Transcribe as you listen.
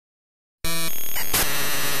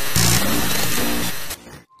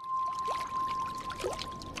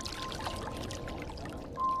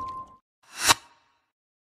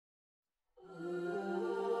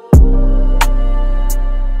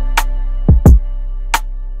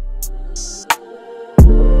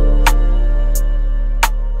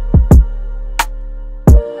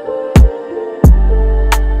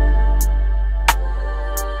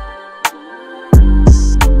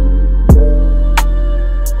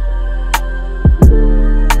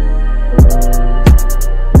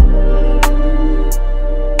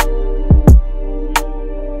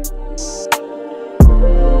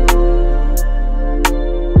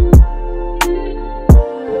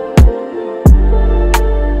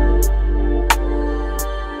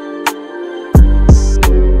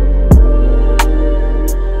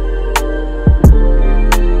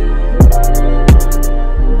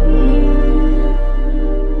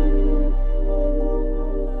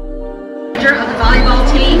of the volleyball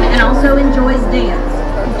team and also enjoys dance.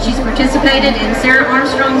 She's participated in Sarah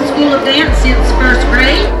Armstrong's School of Dance since first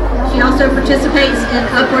grade. She also participates in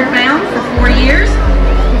Upward Bound for 4 years.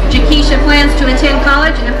 Jakeisha plans to attend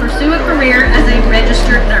college and pursue a career as a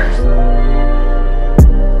registered nurse.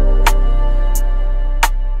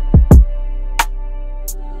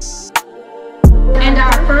 And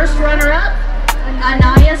our first runner-up,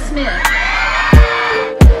 Anaya Smith.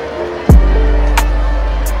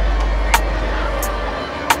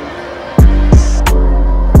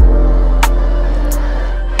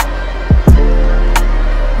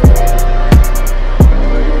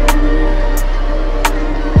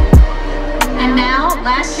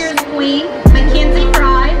 Last year's queen, Mackenzie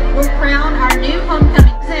Fry, will crown our new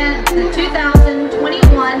homecoming. The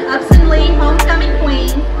 2021 Upson Lee homecoming queen,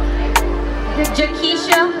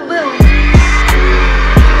 Jakeisha Williams.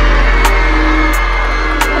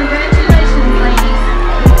 Congratulations, ladies.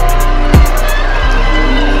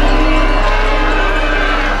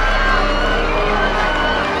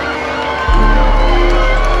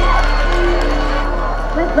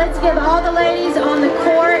 Let's give all the ladies